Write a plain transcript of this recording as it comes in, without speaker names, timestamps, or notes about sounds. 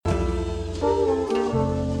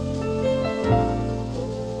Hello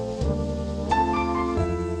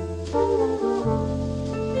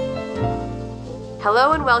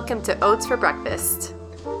and welcome to Oats for Breakfast.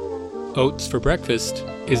 Oats for Breakfast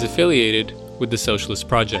is affiliated with the Socialist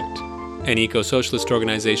Project, an eco-socialist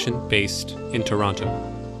organization based in Toronto.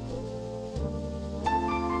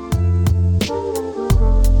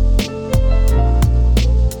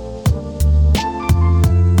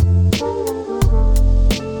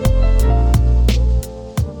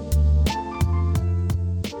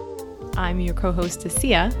 I'm your co-host,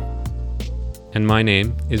 Asia. And my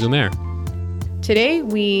name is Umair. Today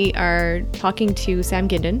we are talking to Sam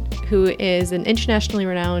Gindin, who is an internationally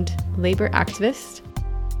renowned labor activist.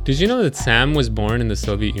 Did you know that Sam was born in the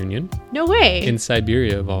Soviet Union? No way! In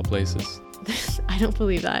Siberia, of all places. I don't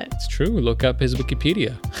believe that. It's true. Look up his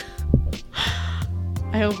Wikipedia.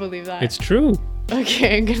 I don't believe that. It's true.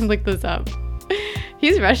 Okay, I'm gonna look this up.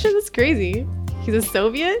 He's Russian? That's crazy. He's a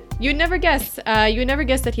Soviet? You would never guess. You would never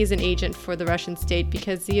guess that he's an agent for the Russian state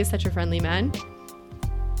because he is such a friendly man.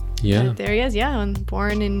 Yeah. But there he is, yeah.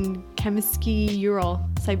 Born in Chemsky Ural,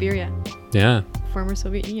 Siberia. Yeah. Former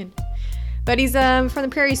Soviet Union. But he's from the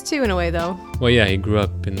prairies too, in a way, though. Well, yeah, he grew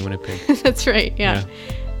up in Winnipeg. That's right, yeah.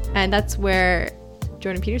 And that's where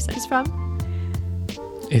Jordan Peterson is from.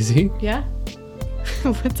 Is he? Yeah.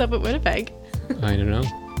 What's up with Winnipeg? I don't know.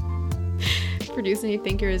 Producing you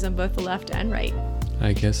thinkers on both the left and right.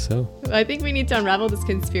 I guess so. I think we need to unravel this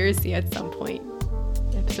conspiracy at some point.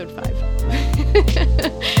 Episode 5.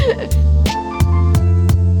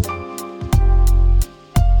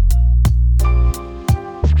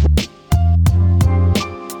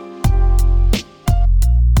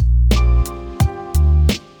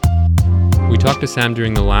 We talked to Sam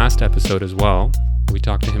during the last episode as well. We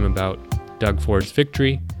talked to him about Doug Ford's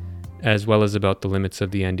victory, as well as about the limits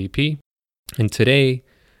of the NDP. And today,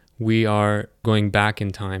 we are going back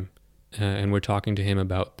in time, and we're talking to him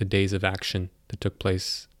about the days of action that took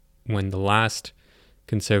place when the last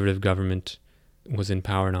Conservative government was in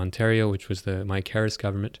power in Ontario, which was the Mike Harris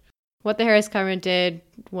government. What the Harris government did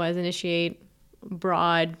was initiate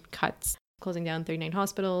broad cuts, closing down 39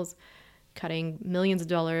 hospitals, cutting millions of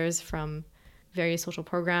dollars from various social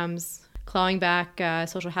programs, clawing back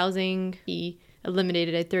social housing. He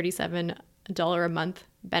eliminated a $37 a month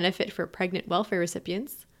benefit for pregnant welfare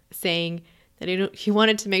recipients, saying that he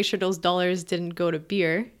wanted to make sure those dollars didn't go to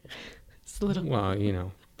beer. It's a little... Well, you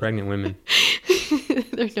know, pregnant women.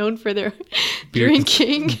 They're known for their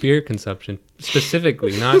drinking. Beer consumption,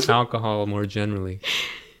 specifically, not alcohol more generally.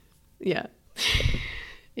 Yeah.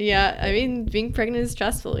 Yeah, I mean, being pregnant is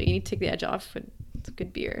stressful. You need to take the edge off with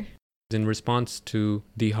good beer. In response to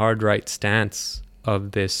the hard right stance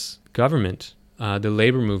of this government, the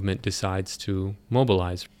labor movement decides to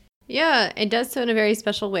mobilize. Yeah, it does so in a very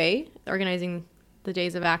special way, organizing the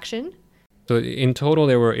days of action. So in total,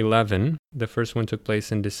 there were 11. The first one took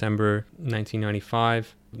place in December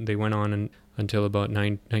 1995. They went on until about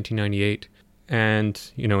 1998 and,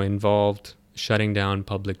 involved shutting down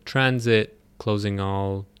public transit, closing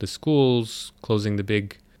all the schools, closing the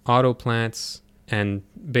big auto plants. And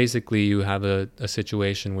basically, you have a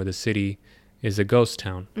situation where the city is a ghost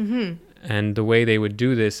town. Mm-hmm. And the way they would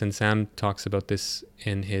do this, and Sam talks about this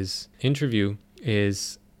in his interview,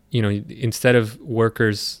 is, instead of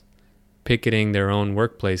workers picketing their own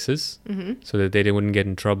workplaces so that they wouldn't get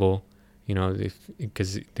in trouble,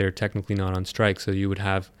 because they're technically not on strike. So you would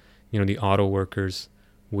have, the auto workers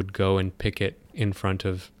would go and picket in front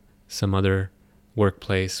of some other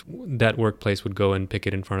workplace. That workplace would go and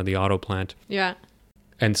picket in front of the auto plant. Yeah.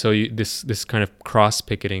 And so this kind of cross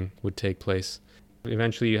picketing would take place.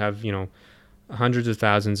 Eventually you have, hundreds of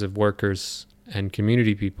thousands of workers and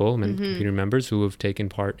community people and community members who have taken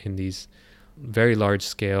part in these very large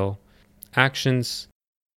scale actions.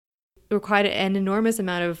 It required an enormous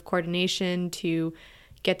amount of coordination to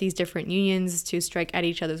get these different unions to strike at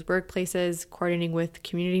each other's workplaces, coordinating with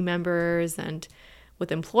community members and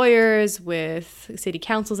with employers, with city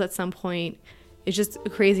councils at some point. It's just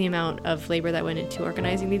a crazy amount of labor that went into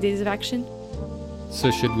organizing these days of action. So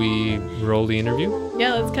should we roll the interview?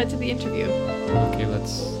 Yeah, let's cut to the interview. Okay,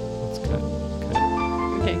 let's cut it.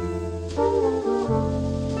 Okay.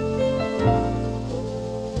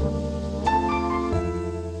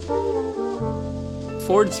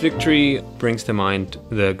 Ford's victory brings to mind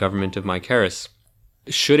the government of Mike Harris.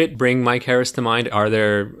 Should it bring Mike Harris to mind? Are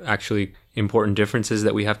there actually important differences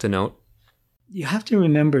that we have to note? You have to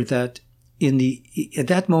remember that at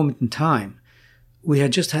that moment in time, we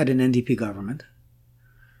had just had an NDP government,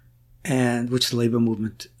 and which the labor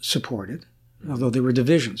movement supported, although there were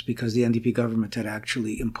divisions because the NDP government had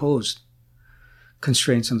actually imposed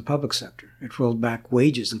constraints on the public sector. It rolled back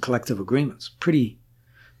wages and collective agreements. Pretty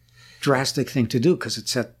drastic thing to do because it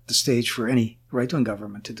set the stage for any right-wing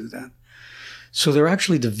government to do that. So there are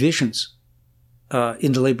actually divisions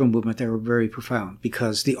in the labor movement that were very profound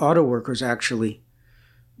because the auto workers actually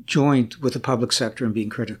joined with the public sector in being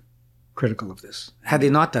critical of this. Had they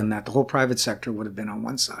not done that, the whole private sector would have been on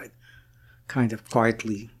one side, kind of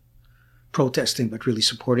quietly protesting but really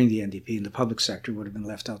supporting the NDP, and the public sector would have been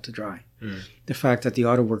left out to dry. The fact that the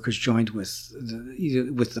auto workers joined with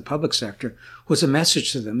the public sector was a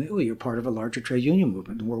message to them, oh, you're part of a larger trade union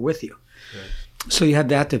movement and we're with you. Right. So you had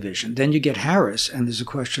that division. Then you get Harris, and there's a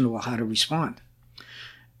question of, well, how to respond.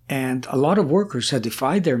 And a lot of workers had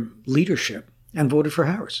defied their leadership and voted for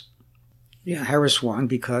Harris. Yeah, Harris won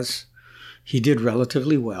because he did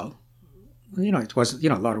relatively well. It wasn't,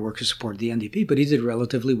 a lot of workers supported the NDP, but he did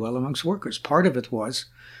relatively well amongst workers. Part of it was,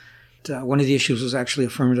 one of the issues was actually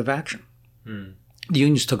affirmative action. The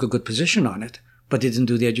unions took a good position on it, but they didn't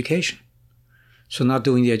do the education. So not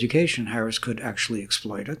doing the education, Harris could actually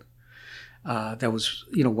exploit it. That was,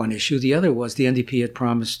 one issue. The other was the NDP had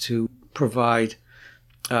promised to provide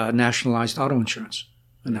nationalized auto insurance,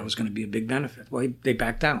 and that was going to be a big benefit. Well, they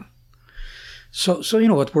backed down. So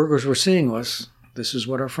what workers were seeing was, this is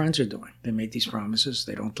what our friends are doing. They make these promises,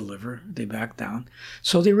 they don't deliver, they back down.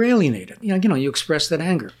 So they were alienated. You express that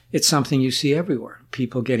anger. It's something you see everywhere.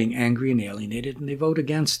 People getting angry and alienated, and they vote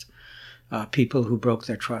against people who broke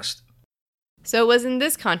their trust. So it was in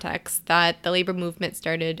this context that the labor movement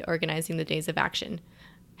started organizing the Days of Action.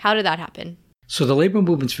 How did that happen? So the labor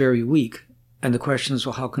movement's very weak, and the question is,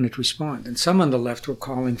 well, how can it respond? And some on the left were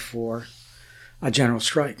calling for a general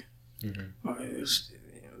strike.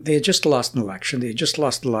 They had just lost an election. They had just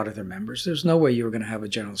lost a lot of their members. There's no way you were going to have a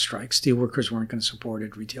general strike. Steel workers weren't going to support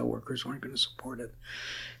it. Retail workers weren't going to support it.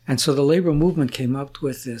 And so the labor movement came up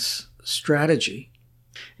with this strategy.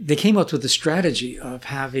 They came up with the strategy of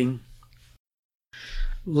having,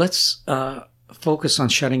 let's focus on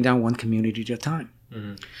shutting down one community at a time.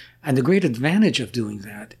 And the great advantage of doing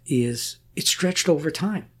that is it stretched over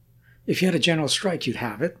time. If you had a general strike, you'd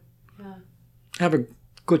have it, have a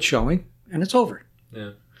good showing, and it's over.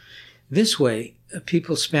 Yeah. This way,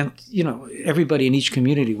 people spent, everybody in each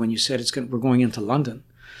community, when you said we're going into London,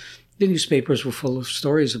 the newspapers were full of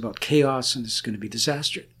stories about chaos and this is going to be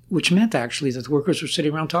disaster, which meant actually that the workers were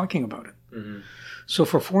sitting around talking about it. So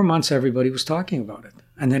for 4 months, everybody was talking about it.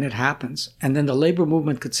 And then it happens. And then the labor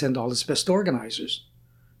movement could send all its best organizers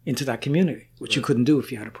into that community, which you couldn't do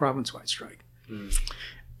if you had a province-wide strike.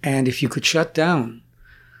 And if you could shut down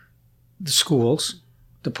the schools,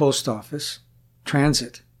 the post office,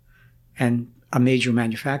 transit, and a major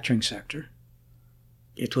manufacturing sector,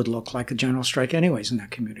 it would look like a general strike anyways in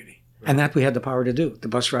that community. And that we had the power to do. The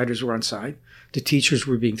bus riders were on side. The teachers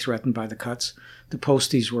were being threatened by the cuts. The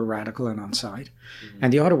posties were radical and on side.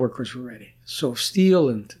 And the auto workers were ready. So if steel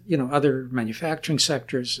and other manufacturing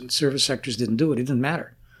sectors and service sectors didn't do it, it didn't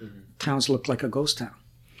matter. Towns looked like a ghost town.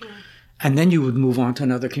 And then you would move on to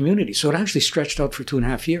another community. So it actually stretched out for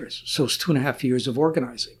 2.5 years. So it's 2.5 years of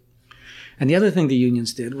organizing. And the other thing the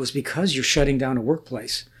unions did was, because you're shutting down a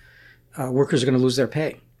workplace, workers are going to lose their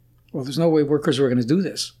pay. Well, there's no way workers were going to do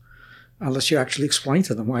this unless you actually explain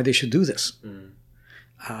to them why they should do this,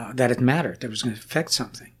 that it mattered, that it was going to affect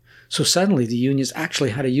something. So suddenly the unions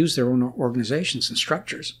actually had to use their own organizations and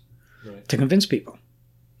structures to convince people.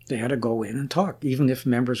 They had to go in and talk. Even if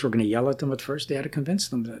members were going to yell at them at first, they had to convince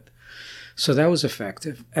them that. So that was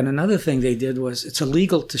effective. And another thing they did was, it's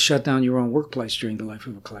illegal to shut down your own workplace during the life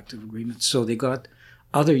of a collective agreement. So they got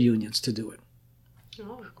other unions to do it.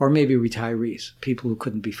 Or maybe retirees, people who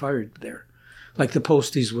couldn't be fired there. Like the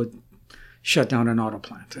posties would shut down an auto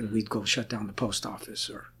plant, and we'd go shut down the post office.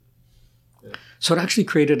 So it actually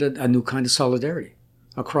created a new kind of solidarity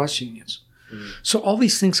across unions. So all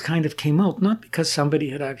these things kind of came out, not because somebody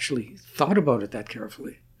had actually thought about it that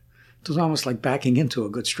carefully. It was almost like backing into a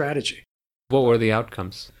good strategy. What were the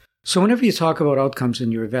outcomes? So whenever you talk about outcomes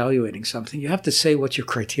and you're evaluating something, you have to say what your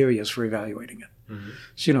criteria is for evaluating it.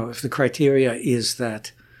 So, if the criteria is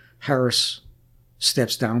that Harris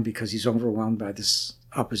steps down because he's overwhelmed by this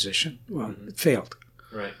opposition, well, it failed.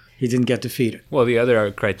 Right. He didn't get defeated. Well, the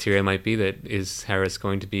other criteria might be that, is Harris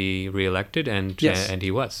going to be reelected? And and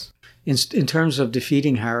he was. In terms of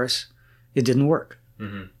defeating Harris, it didn't work.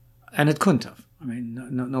 And it couldn't have. I mean,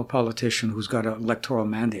 no politician who's got an electoral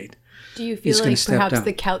mandate. Do you feel like perhaps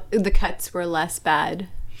the cuts were less bad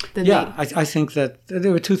than they... I think that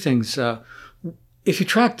there were two things. If you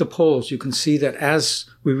track the polls, you can see that as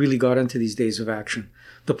we really got into these Days of Action,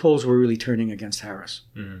 the polls were really turning against Harris.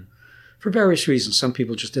 For various reasons. Some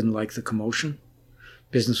people just didn't like the commotion.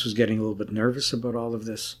 Business was getting a little bit nervous about all of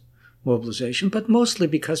this mobilization, but mostly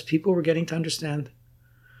because people were getting to understand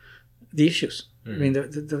the issues. I mean,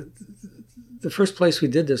 the first place we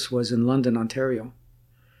did this was in London, Ontario,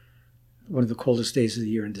 one of the coldest days of the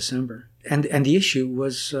year in December. And the issue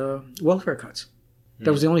was welfare cuts.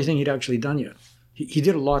 That was the only thing he'd actually done yet. He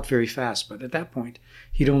did a lot very fast, but at that point,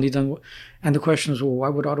 he'd only done... And the question was, well, why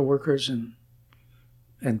would auto workers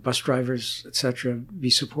and bus drivers, etc., be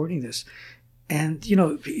supporting this? And,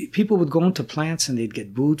 people would go into plants and they'd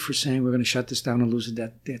get booed for saying, we're going to shut this down and lose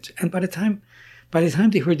the debt. And by the time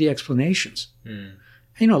they heard the explanations,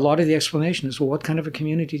 a lot of the explanation is, well, what kind of a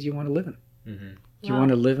community do you want to live in? Mm-hmm. Do you want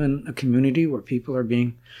to live in a community where people are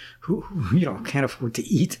being, who can't afford to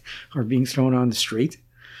eat, are being thrown on the street?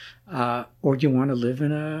 Or do you want to live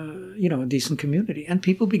in a decent community? And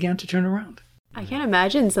people began to turn around. I can't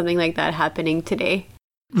imagine something like that happening today.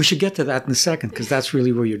 We should get to that in a second, because that's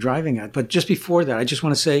really where you're driving at. But just before that, I just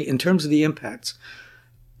want to say, in terms of the impacts,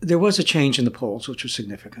 there was a change in the polls, which was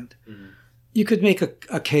significant. Mm-hmm. You could make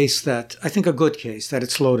a case that, I think a good case, that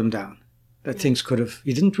it slowed him down. That things could have,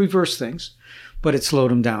 he didn't reverse things, but it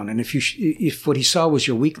slowed him down. And if what he saw was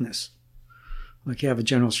your weakness, like you have a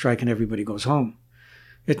general strike and everybody goes home,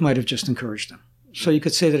 it might have just encouraged him. So you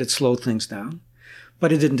could say that it slowed things down,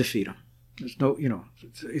 but it didn't defeat him. There's no,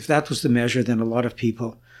 if that was the measure, then a lot of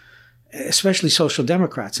people, especially social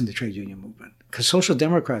democrats in the trade union movement, because social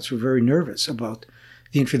democrats were very nervous about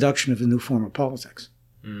the introduction of a new form of politics.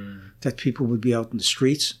 That people would be out in the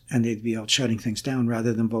streets and they'd be out shutting things down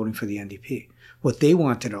rather than voting for the NDP. What they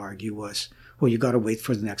wanted to argue was, well, you got to wait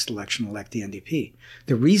for the next election to elect the NDP.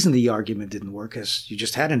 The reason the argument didn't work is you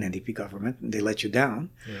just had an NDP government and they let you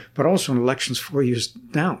down, but also an election's 4 years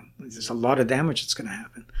down. There's a lot of damage that's going to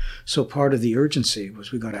happen. So part of the urgency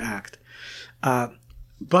was we got to act.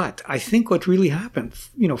 But I think what really happened,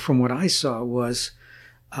 from what I saw, was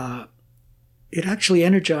it actually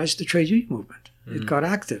energized the trade union movement. It got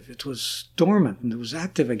active. It was dormant and it was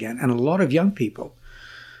active again. And a lot of young people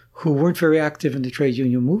who weren't very active in the trade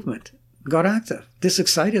union movement got active. This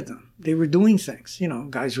excited them. They were doing things.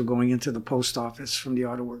 Guys were going into the post office from the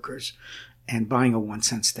auto workers and buying a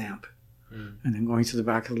 1-cent stamp and then going to the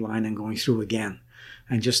back of the line and going through again,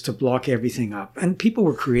 and just to block everything up. And people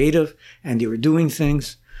were creative and they were doing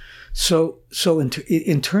things. So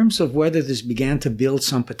in terms of whether this began to build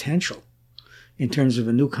some potential, in terms of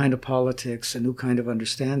a new kind of politics, a new kind of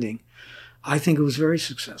understanding, I think it was very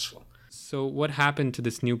successful. So what happened to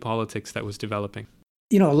this new politics that was developing?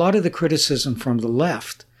 A lot of the criticism from the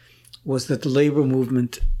left was that the labor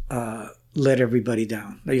movement let everybody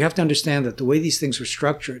down. Now, you have to understand that the way these things were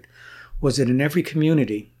structured was that in every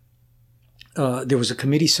community, there was a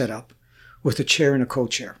committee set up with a chair and a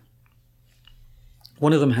co-chair.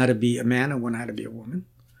 One of them had to be a man and one had to be a woman.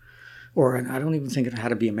 Or I don't even think it had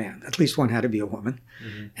to be a man. At least one had to be a woman.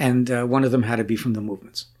 Mm-hmm. And one of them had to be from the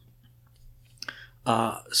movements.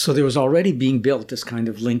 So there was already being built this kind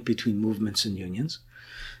of link between movements and unions.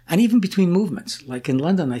 And even between movements. Like in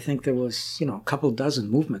London, I think there was, a couple dozen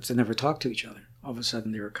movements that never talked to each other. All of a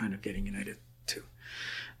sudden, they were kind of getting united too.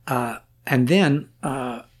 And then,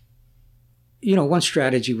 one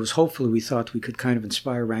strategy was hopefully we thought we could kind of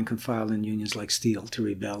inspire rank and file in unions like steel to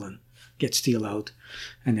rebel and get steel out,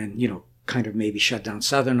 and then, kind of maybe shut down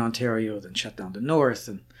Southern Ontario, then shut down the North,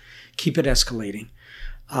 and keep it escalating.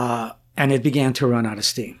 And it began to run out of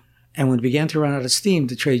steam. And when it began to run out of steam,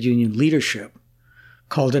 the trade union leadership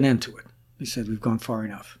called an end to it. They said, we've gone far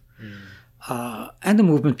enough. And the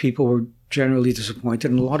movement people were generally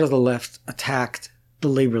disappointed, and a lot of the left attacked the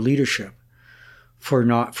labor leadership for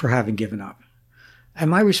having given up.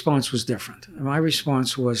 And my response was different. And my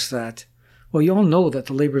response was that, well, you all know that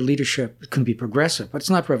the labor leadership can be progressive, but it's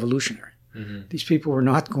not revolutionary. Mm-hmm. These people were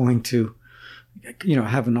not going to,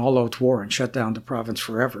 have an all-out war and shut down the province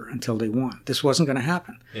forever until they won. This wasn't going to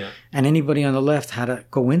happen. Yeah. And anybody on the left had to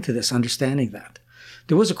go into this understanding that.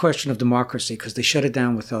 There was a question of democracy because they shut it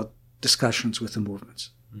down without discussions with the movements.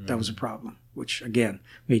 Mm-hmm. That was a problem, which, again,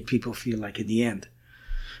 made people feel like in the end,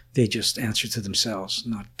 they just answered to themselves,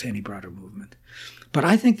 not to any broader movement. But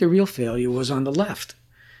I think the real failure was on the left,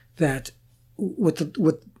 that what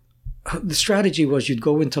the strategy was, you'd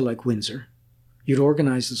go into like Windsor, you'd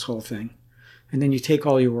organize this whole thing, and then you take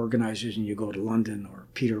all your organizers and you go to London or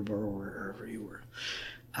Peterborough or wherever you were.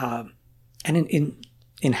 And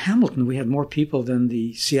in Hamilton, we had more people than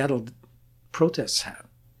the Seattle protests had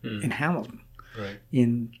in Hamilton. Right.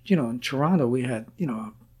 In Toronto, we had,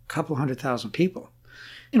 a couple 100,000 people,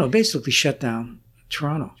 basically shut down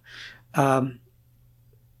Toronto. But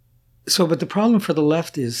the problem for the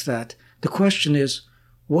left is that the question is,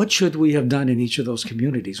 what should we have done in each of those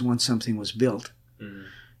communities once something was built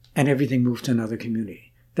and everything moved to another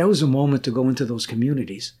community. That was a moment to go into those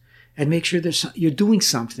communities and make sure you're doing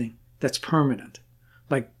something that's permanent.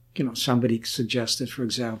 Like, somebody suggested, for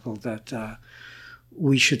example, that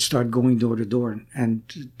we should start going door to door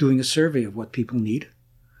and doing a survey of what people need.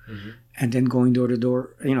 And then going door to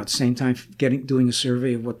door, at the same time, doing a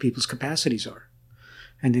survey of what people's capacities are.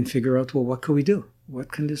 And then figure out, well, what can we do?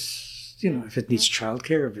 What can this, if it needs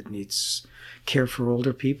childcare, if it needs care for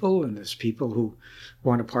older people, and there's people who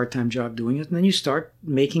want a part-time job doing it, and then you start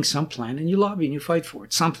making some plan and you lobby and you fight for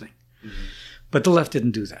it, something. But the left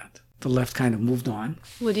didn't do that. The left kind of moved on.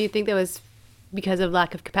 Well, do you think that was because of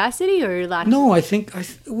lack of capacity or lack? No, I think,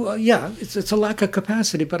 it's a lack of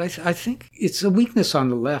capacity, but I think it's a weakness on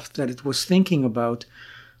the left that it was thinking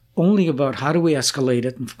only about how do we escalate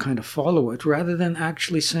it and kind of follow it, rather than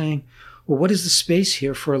actually saying, well, what is the space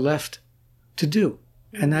here for a left to do?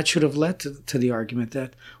 And that should have led to the argument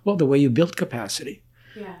that, well, the way you build capacity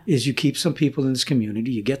is you keep some people in this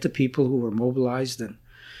community, you get the people who are mobilized and,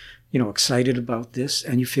 excited about this,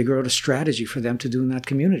 and you figure out a strategy for them to do in that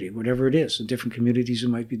community, whatever it is. In different communities, it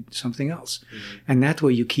might be something else. And that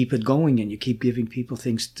way you keep it going and you keep giving people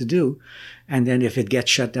things to do. And then if it gets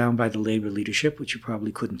shut down by the labor leadership, which you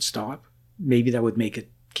probably couldn't stop, maybe that would make it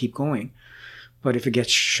keep going. But if it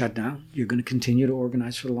gets shut down, you're going to continue to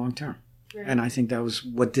organize for the long term. Right. And I think that was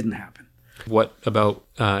what didn't happen. What about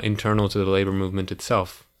internal to the labor movement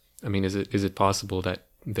itself? I mean, is it possible that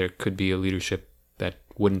there could be a leadership that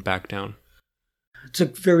wouldn't back down? It's a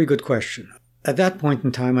very good question. At that point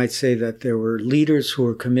in time, I'd say that there were leaders who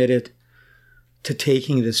were committed to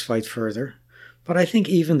taking this fight further. But I think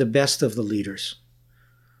even the best of the leaders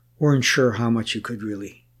weren't sure how much you could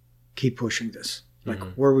really keep pushing this. Like,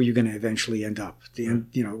 where were you going to eventually end up?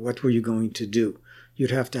 What were you going to do?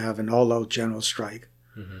 You'd have to have an all-out general strike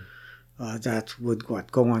that would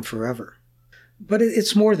go on forever. But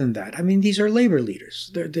it's more than that. I mean, these are labor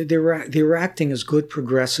leaders. They were acting as good,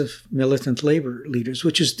 progressive, militant labor leaders,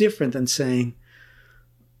 which is different than saying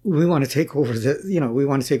we want to take over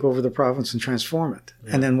the province and transform it.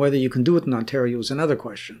 Yeah. And then whether you can do it in Ontario is another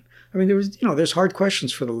question. I mean, there's hard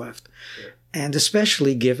questions for the left, and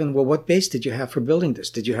especially given, well, what base did you have for building this?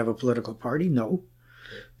 Did you have a political party? No.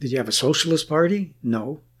 Did you have a socialist party?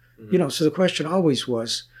 No. So the question always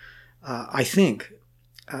was, I think.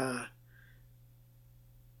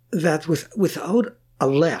 That without a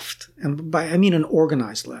left, and I mean an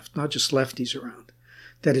organized left, not just lefties around,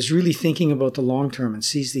 that is really thinking about the long term and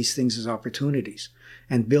sees these things as opportunities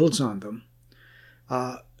and builds on them,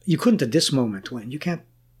 you couldn't at this moment win. You can't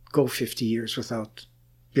go 50 years without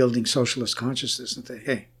building socialist consciousness and say,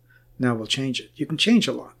 hey, now we'll change it. You can change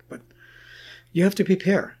a lot, but you have to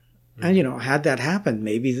prepare. And, had that happened,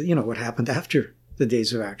 maybe, what happened after the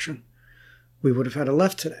Days of Action, we would have had a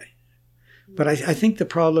left today. But I think the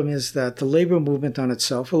problem is that the labor movement on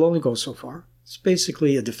itself will only go so far. It's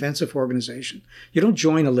basically a defensive organization. You don't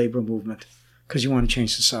join a labor movement because you want to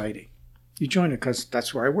change society. You join it because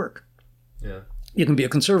that's where I work. Yeah. You can be a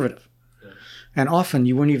conservative. Yeah. And often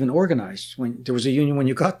you weren't even organized when there was a union when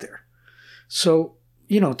you got there. So,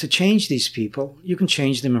 to change these people, you can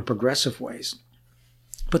change them in progressive ways.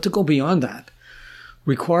 But to go beyond that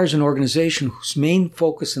requires an organization whose main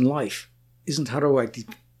focus in life isn't how do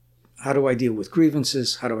I deal with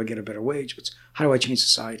grievances? How do I get a better wage? But how do I change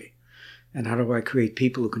society? And how do I create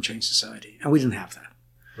people who can change society? And we didn't have that.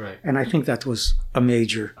 Right. And I think that was a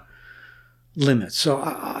major limit. So,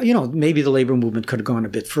 maybe the labor movement could have gone a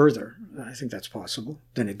bit further. I think that's possible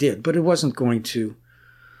than it did. But it wasn't going to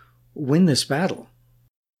win this battle.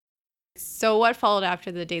 So what followed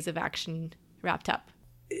after the Days of Action wrapped up?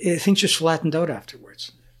 Things just flattened out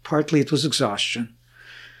afterwards. Partly it was exhaustion.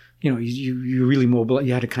 You really mobilized.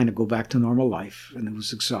 You had to kind of go back to normal life, and it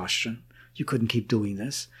was exhaustion. You couldn't keep doing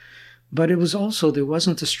this. But it was also, there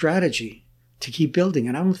wasn't a strategy to keep building.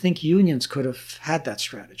 And I don't think unions could have had that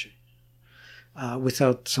strategy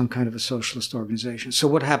without some kind of a socialist organization. So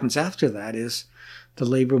what happens after that is the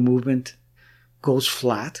labor movement goes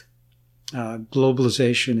flat.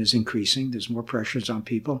 Globalization is increasing. There's more pressures on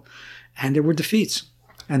people. And there were defeats.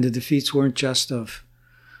 And the defeats weren't just of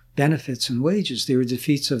benefits and wages. They were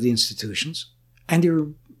defeats of the institutions. And they were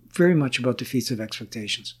very much about defeats of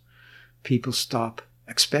expectations. People stop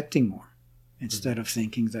expecting more. Instead of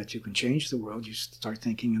thinking that you can change the world, you start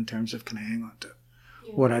thinking in terms of, can I hang on to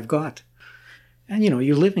what I've got? And,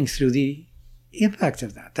 you're living through the impact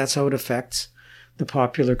of that. That's how it affects the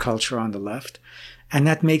popular culture on the left. And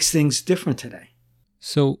that makes things different today.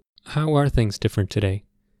 So how are things different today?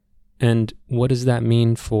 And what does that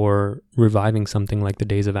mean for reviving something like the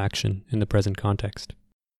Days of Action in the present context?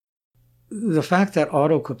 the fact that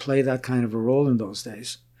auto could play that kind of a role in those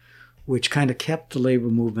days, which kind of kept the labor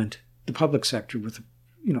movement, the public sector, with,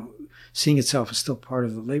 seeing itself as still part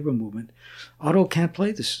of the labor movement, auto can't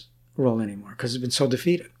play this role anymore because it's been so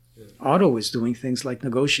defeated. Yeah. Auto is doing things like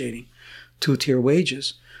negotiating two-tier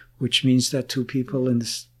wages, which means that two people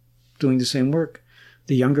doing the same work,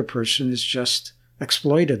 the younger person is just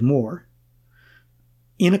exploited more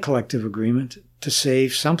in a collective agreement to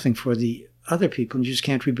save something for the other people, and you just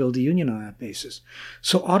can't rebuild the union on that basis.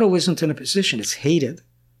 So auto isn't in a position. It's hated,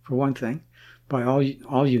 for one thing, by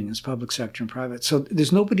all unions, public sector and private. So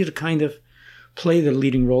there's nobody to kind of play the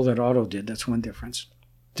leading role that auto did. That's one difference.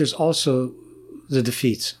 There's also the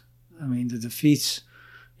defeats. I mean, the defeats,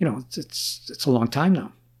 it's a long time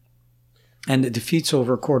now. And the defeats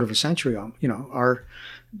over a quarter of a century,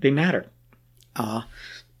 they matter.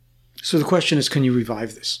 So the question is, can you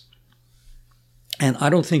revive this? And I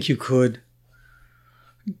don't think you could.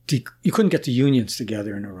 You couldn't get the unions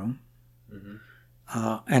together in a room. Mm-hmm.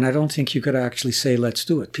 And I don't think you could actually say, let's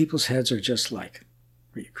do it. People's heads are just like,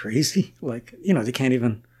 are you crazy? Like, they can't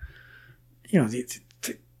even,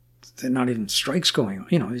 they're not even strikes going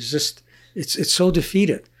on. It's just, it's so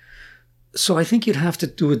defeated. So I think you'd have to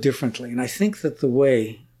do it differently. And I think that the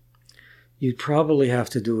way you'd probably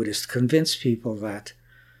have to do it is to convince people that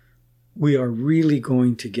we are really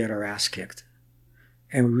going to get our ass kicked.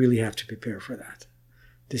 And we really have to prepare for that.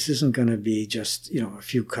 This isn't going to be just, a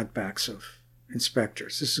few cutbacks of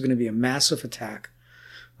inspectors. This is going to be a massive attack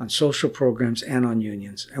on social programs and on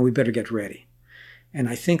unions, and we better get ready. And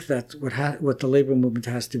I think that what the labor movement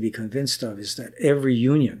has to be convinced of is that every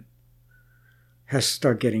union has to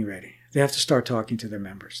start getting ready. They have to start talking to their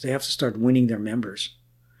members. They have to start winning their members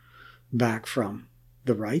back from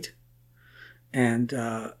the right. And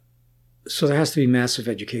so there has to be massive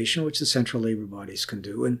education, which the central labor bodies can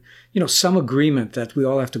do. And, some agreement that we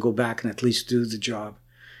all have to go back and at least do the job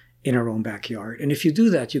in our own backyard. And if you do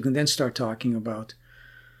that, you can then start talking about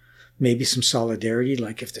maybe some solidarity,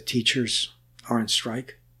 like if the teachers are on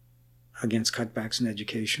strike against cutbacks in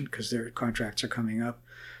education because their contracts are coming up,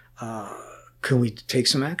 can we take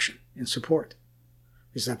some action in support?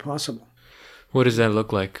 Is that possible? What does that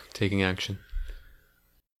look like, taking action?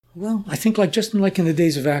 Well, I think just like in the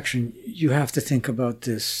days of action, you have to think about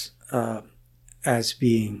this as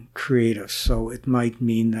being creative. So it might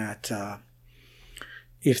mean that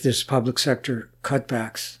if there's public sector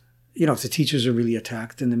cutbacks, if the teachers are really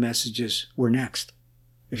attacked, then the message is, we're next,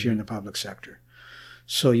 if you're in the public sector.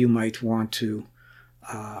 So you might want to,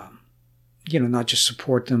 not just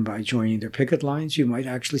support them by joining their picket lines. You might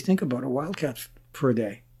actually think about a wildcat for a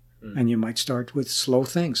day. And you might start with slow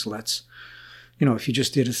things. If you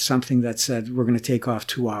just did something that said, we're going to take off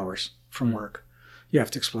 2 hours from work, you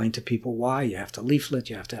have to explain to people why. You have to leaflet.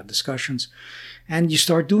 You have to have discussions. And you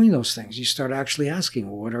start doing those things. You start actually asking,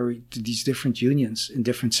 well, what are these different unions in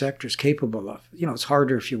different sectors capable of? It's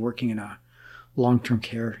harder if you're working in a long-term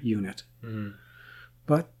care unit. Mm.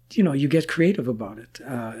 But, you get creative about it.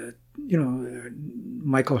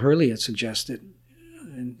 Michael Hurley had suggested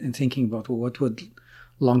in thinking about, well, what would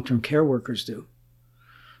long-term care workers do?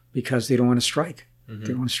 Because they don't want to strike. Mm-hmm. They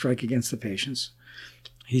don't want to strike against the patients.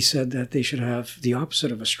 He said that they should have the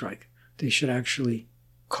opposite of a strike. They should actually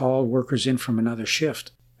call workers in from another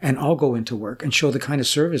shift and all go into work and show the kind of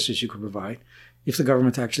services you could provide if the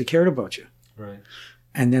government actually cared about you. Right.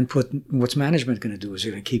 And then what's management going to do? Is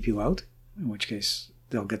it going to keep you out? In which case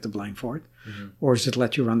they'll get the blame for it. Mm-hmm. Or is it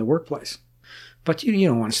let you run the workplace? But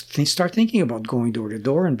you want to start thinking about going door to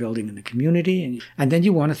door and building in the community. And then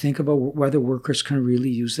you want to think about whether workers can really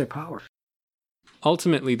use their power.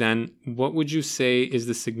 Ultimately, then, what would you say is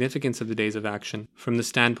the significance of the days of action from the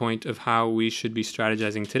standpoint of how we should be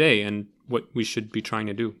strategizing today and what we should be trying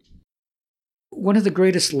to do? One of the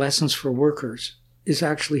greatest lessons for workers is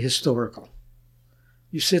actually historical.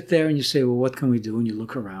 You sit there and you say, well, what can we do? And you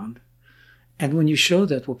look around. And when you show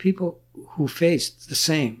that, well, people who faced the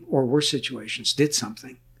same or worse situations did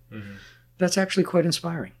something, mm-hmm. That's actually quite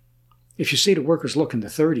inspiring. If you say to workers, look, in the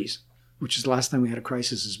 30s, which is the last time we had a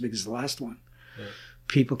crisis as big as the last one, yeah.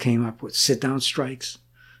 People came up with sit-down strikes.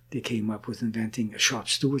 They came up with inventing a shop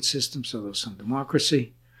steward system, so there was some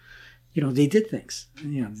democracy. They did things.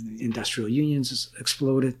 Industrial unions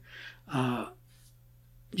exploded.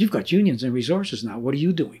 You've got unions and resources now. What are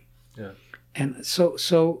you doing? Yeah. And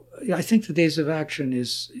so I think the Days of Action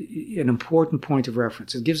is an important point of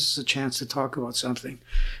reference. It gives us a chance to talk about something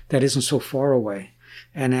that isn't so far away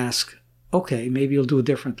and ask, okay, maybe you'll do it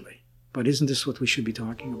differently. But isn't this what we should be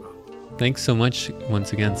talking about? Thanks so much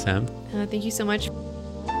once again, Sam. Thank you so much.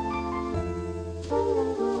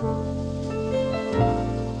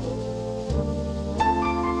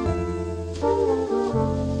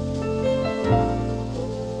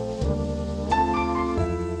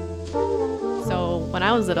 when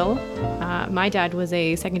I was little, my dad was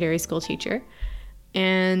a secondary school teacher,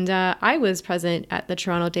 and I was present at the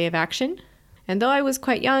Toronto Day of Action. And though I was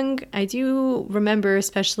quite young, I do remember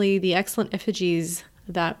especially the excellent effigies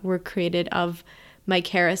that were created of Mike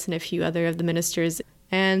Harris and a few other of the ministers.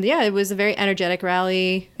 And yeah, it was a very energetic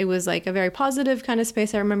rally. It was like a very positive kind of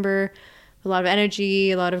space. I remember a lot of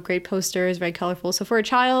energy, a lot of great posters, very colorful. So for a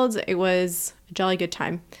child, it was a jolly good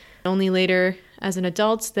time. Only later, as an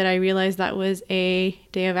adult, that I realized that was a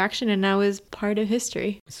day of action and now is part of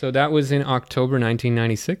history. So that was in October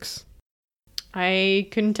 1996? I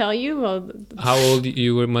couldn't tell you. Well, how old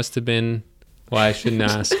you must have been? Well, I shouldn't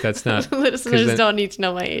ask. That's not... Listeners don't need to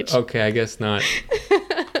know my age. Okay, I guess not.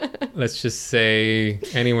 Let's just say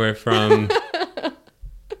anywhere from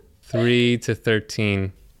 3 to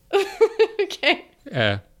 13. Okay.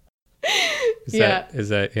 Yeah. Is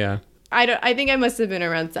that yeah? I think I must have been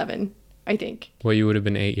around 7, I think. Well, you would have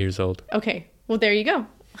been 8 years old. Okay. Well, there you go.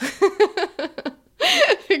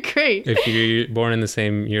 Great. If you're born in the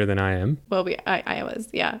same year than I am. Well, I was,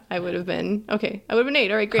 yeah. I would have been, okay. I would have been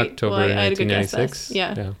 8. All right, great. October well, I had a good guess. 1996.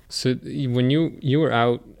 Yeah. So when you were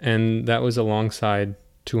out, and that was alongside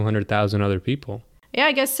 200,000 other people. Yeah,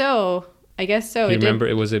 I guess so. Do you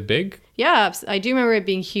remember, was it big? Yeah, I do remember it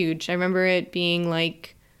being huge. I remember it being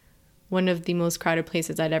like one of the most crowded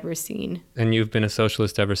places I'd ever seen. And you've been a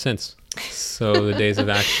socialist ever since. So the days of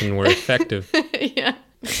action were effective. Yeah.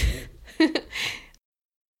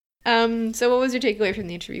 So what was your takeaway from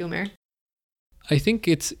the interview, Omer? I think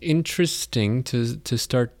it's interesting to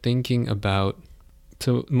start thinking about...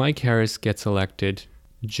 So Mike Harris gets elected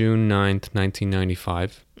June 9th,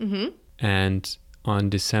 1995. Mm-hmm. And on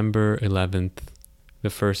December 11th, the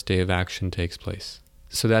first day of action takes place.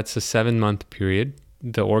 So that's a 7-month period.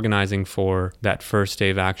 The organizing for that first day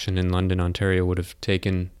of action in London, Ontario would have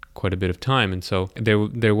taken quite a bit of time. And so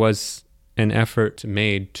there was an effort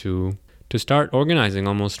made to start organizing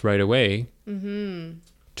almost right away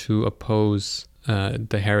to oppose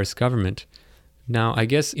the Harris government. Now, I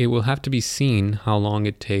guess it will have to be seen how long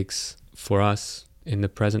it takes for us in the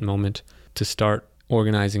present moment to start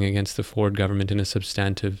organizing against the Ford government in a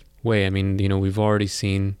substantive way. I mean, we've already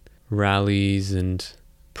seen rallies and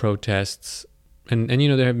protests, and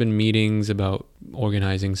there have been meetings about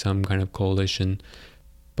organizing some kind of coalition,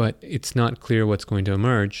 but it's not clear what's going to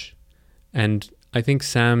emerge. And I think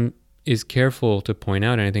Sam is careful to point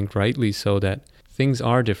out, and I think rightly so, that things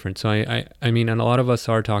are different. So I mean, and a lot of us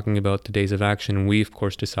are talking about the days of action, and we of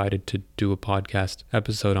course decided to do a podcast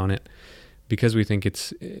episode on it because we think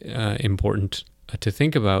it's important to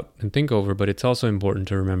think about and think over, but it's also important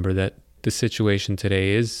to remember that the situation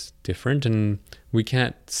today is different and we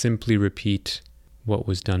can't simply repeat what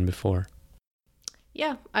was done before.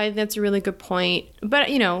 Yeah, that's a really good point. But,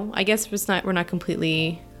 I guess we're not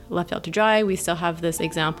completely left out to dry. We still have this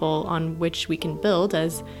example on which we can build,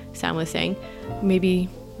 as Sam was saying. Maybe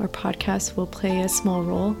our podcast will play a small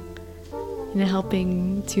role in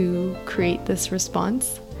helping to create this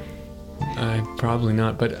response. Probably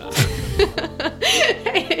not, but...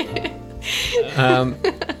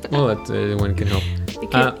 well, one can help.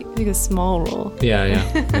 It could be a small role. Yeah.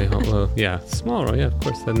 Well, yeah, small role, yeah, of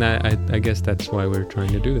course. Then I guess that's why we're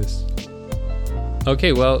trying to do this.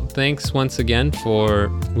 Okay, well, thanks once again for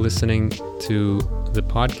listening to the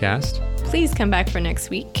podcast. Please come back for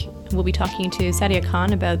next week. We'll be talking to Sadia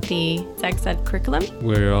Khan about the sex ed curriculum.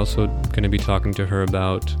 We're also going to be talking to her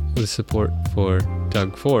about the support for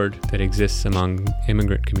Doug Ford that exists among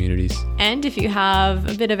immigrant communities. And if you have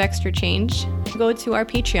a bit of extra change, go to our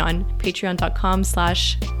Patreon,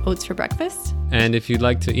 patreon.com/oatsforbreakfast. And if you'd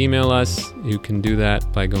like to email us, you can do that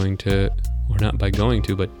by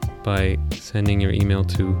by sending your email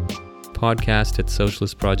to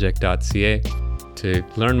podcast@socialistproject.ca. To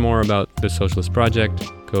learn more about the Socialist Project,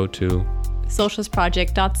 go to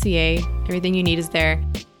socialistproject.ca. Everything you need is there.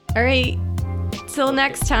 All right. Till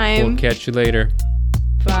next time. We'll catch you later.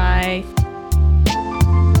 Bye.